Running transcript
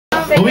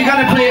But we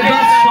gotta play a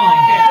bus song.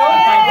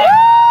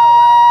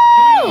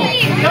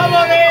 Come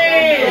on in!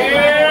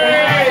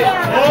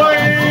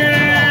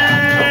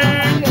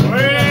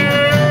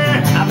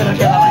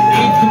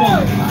 Come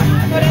on.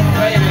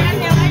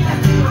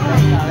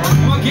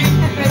 Come on, kid.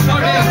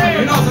 Start dancing.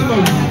 You know the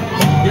move.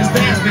 Just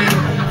dance, man.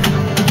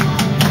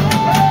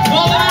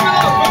 Come on, let me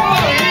go.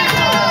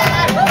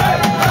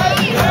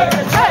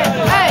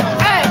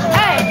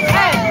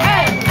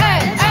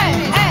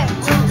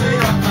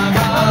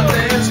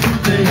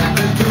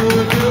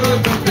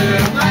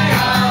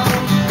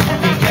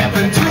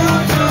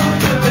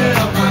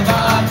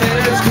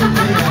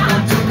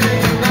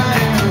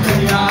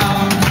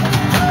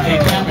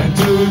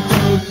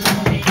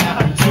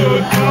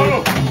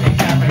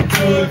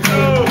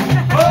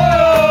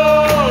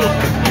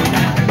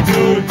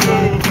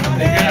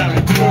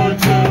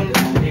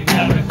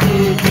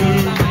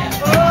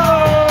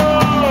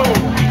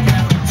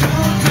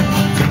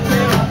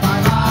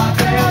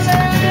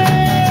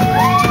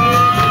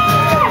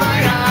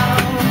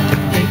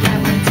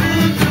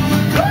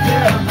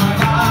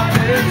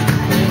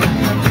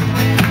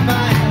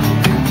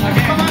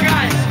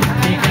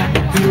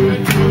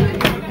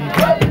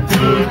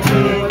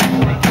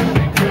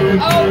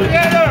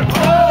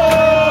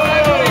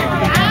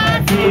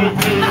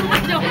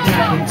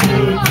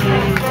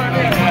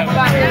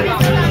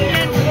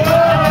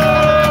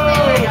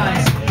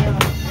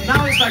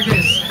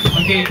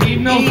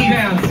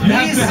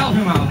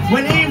 Come on.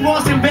 When he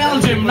was in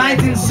Belgium,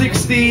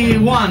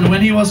 1961,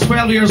 when he was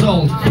 12 years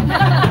old,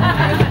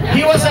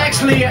 he was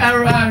actually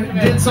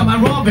did some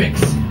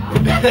aerobics.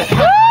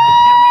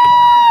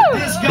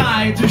 This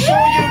guy to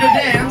show you the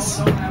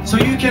dance, so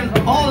you can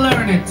all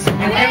learn it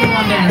and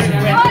everyone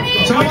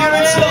dancing. So we do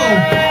it slow.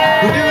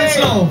 We do it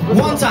slow.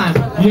 One time.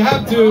 You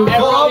have to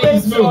follow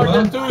his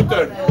move,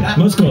 TOETER.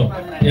 Moscow.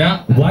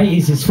 Yeah. Why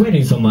is he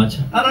sweating so much?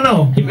 I don't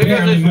know. He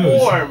barely it's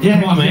moves. warm. Yeah,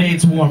 Come on, man.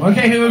 it's warm.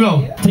 Okay, here we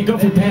go. Take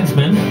off your pants,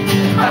 man.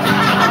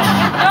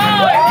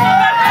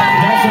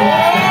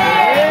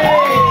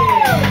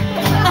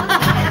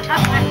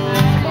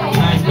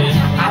 Nice, man.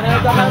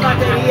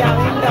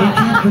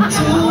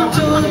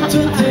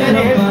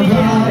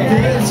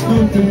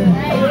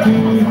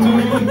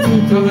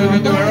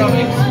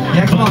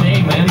 Yeah, come on.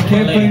 Hey, man.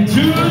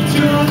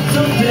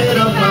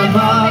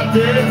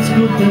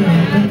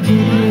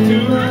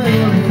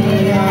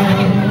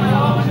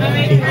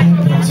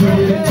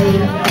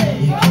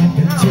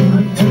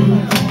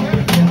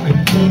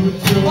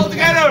 All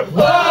together!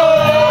 Whoa!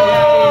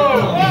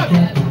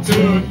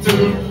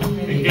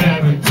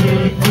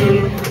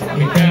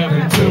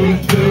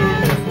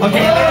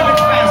 Okay, a little bit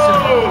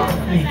faster.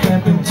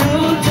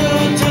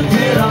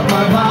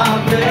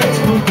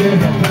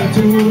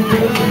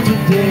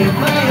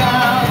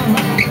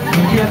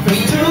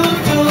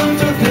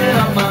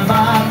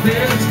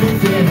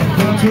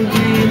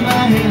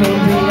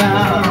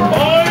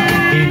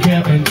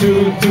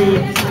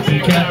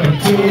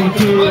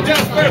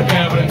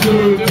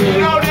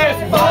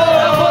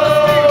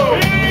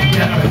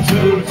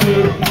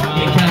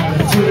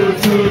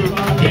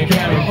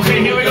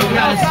 Okay, here we go,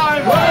 guys.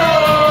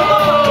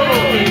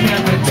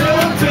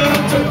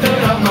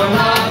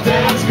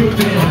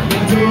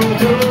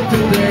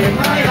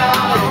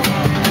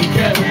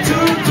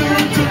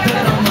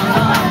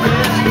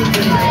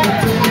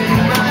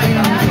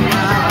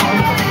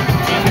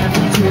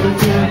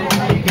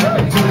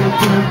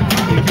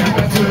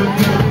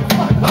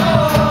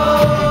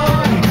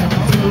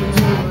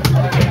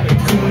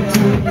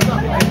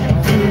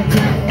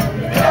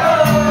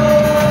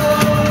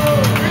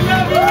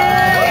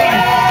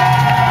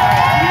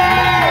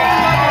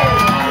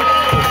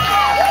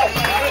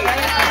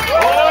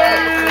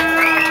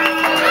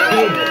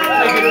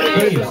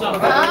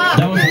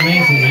 That was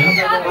amazing,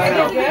 man.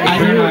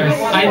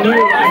 I knew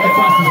you liked the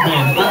fastest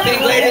man. I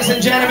think, ladies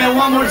and gentlemen,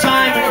 one more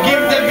time,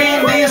 give the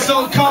Vin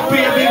Diesel copy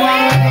a big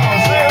round of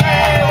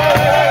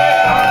applause.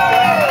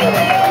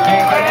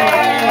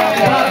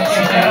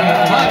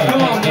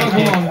 Come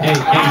on. Hey,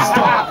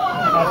 stop.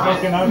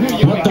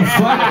 What the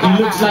fuck?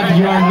 It looks like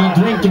you are not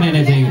drinking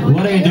anything.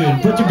 What are you doing?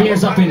 Put your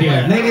beers up in the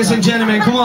air. Ladies and gentlemen, come on.